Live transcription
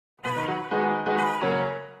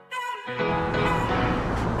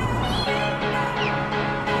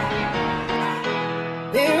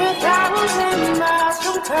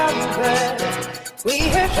comfort. We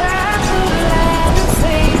have tried to land and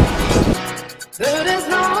sea, but as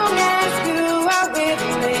long as you are with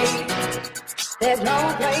me, there's no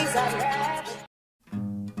place I'd rather.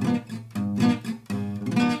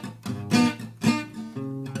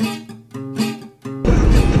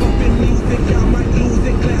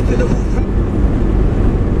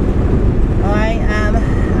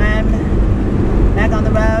 I'm back on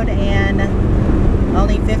the road and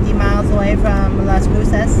only 50 miles away from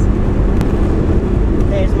Cruces.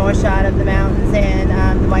 There's more shot of the mountains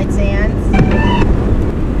and the white sands.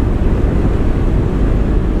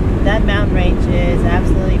 That mountain range is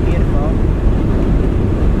absolutely beautiful.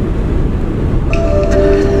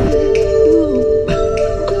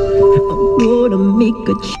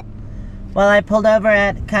 Well, I pulled over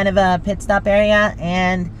at kind of a pit stop area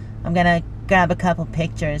and I'm gonna grab a couple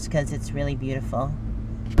pictures because it's really beautiful.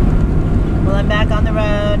 Well, I'm back on the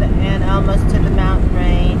road and almost to the mountain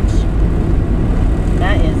range.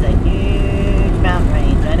 That is a huge mountain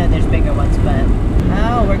range. I know there's bigger ones, but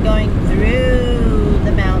oh, we're going through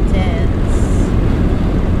the mountains.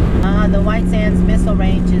 The White Sands Missile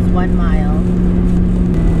Range is 1 mile.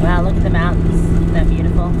 Wow, look at the mountains. Isn't that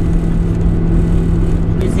beautiful?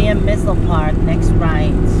 Museum Missile Park, next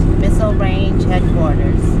right. Missile Range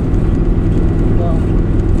Headquarters. Cool.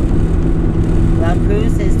 Well,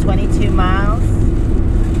 Cruces is 22 miles.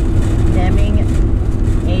 Deming,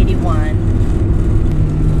 81.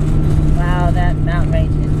 Wow, that mountain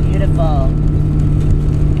range is beautiful.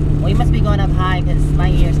 Well, you must be going up high because my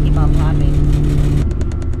ears keep on popping.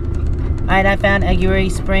 Alright, I found Aguirre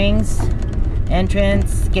Springs.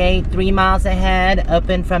 Entrance gate 3 miles ahead,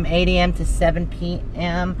 open from 8 a.m. to 7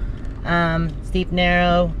 p.m. Steep,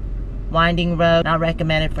 narrow, winding road, not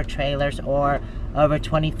recommended for trailers or over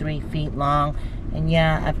 23 feet long. And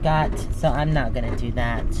yeah, I've got, so I'm not gonna do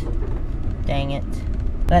that. Dang it.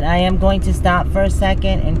 But I am going to stop for a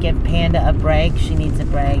second and give Panda a break. She needs a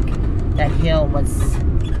break. That hill was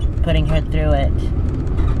putting her through it.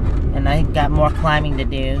 And I got more climbing to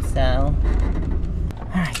do, so.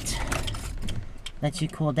 Alright. Let you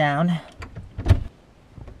cool down.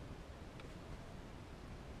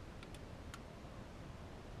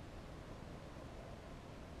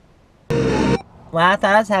 Well, I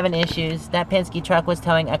thought I was having issues. That Penske truck was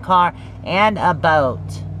towing a car and a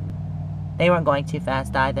boat. They weren't going too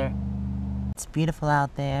fast either. It's beautiful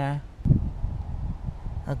out there.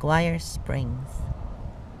 Aguirre Springs.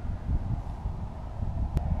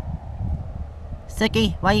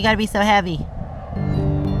 Sookie, why you gotta be so heavy?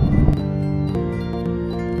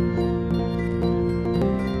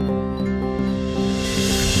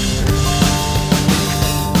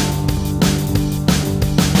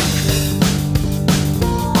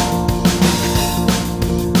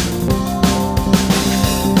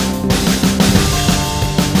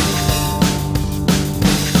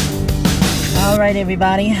 Alright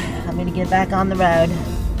everybody, I'm gonna get back on the road.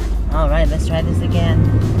 Alright, let's try this again.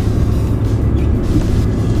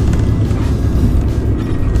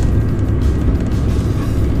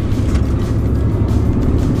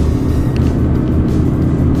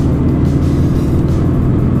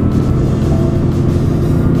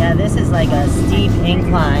 Yeah, this is like a steep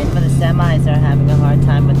incline, but the semis are having a hard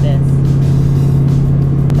time with this.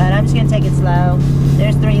 But I'm just gonna take it slow.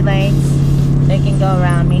 There's 3 lanes. They can go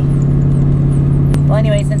around me. Well,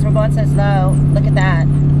 anyway, since we're going so slow, look at that.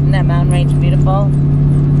 Isn't that mountain range beautiful?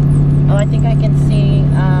 Oh, I think I can see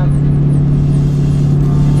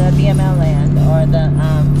the BML land or the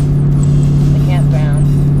campground.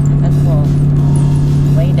 That's cool.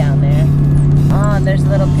 Way down there. Oh, and there's a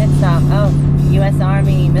little pit stop. Oh, U.S.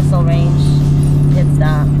 Army Missile Range pit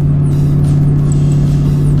stop.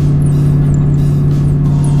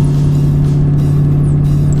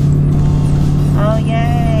 Oh,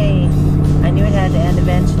 yay! I knew it had to end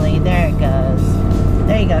eventually. There it goes.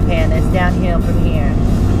 There you go, Panda. It's downhill from here.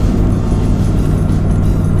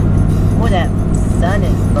 Oh, that sun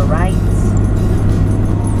is bright.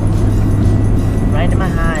 Right in my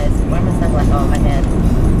eyes. Where are my sunglasses? Oh, my head.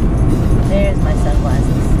 There's my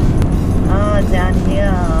sunglasses. Oh,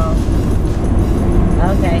 downhill.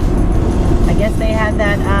 Okay. I guess they had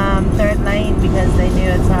that 3rd lane because they knew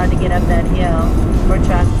it's hard to get up that hill for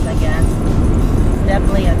trucks, I guess.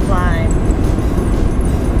 Definitely a climb.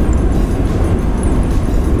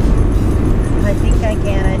 I think I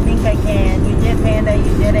can. I think I can. You did, Panda.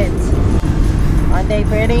 You did it. Aren't they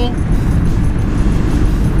pretty?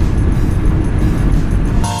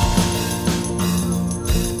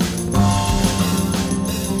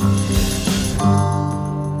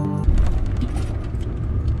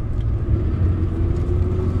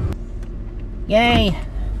 Yay!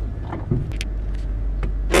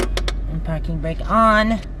 Parking brake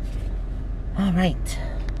on. All right.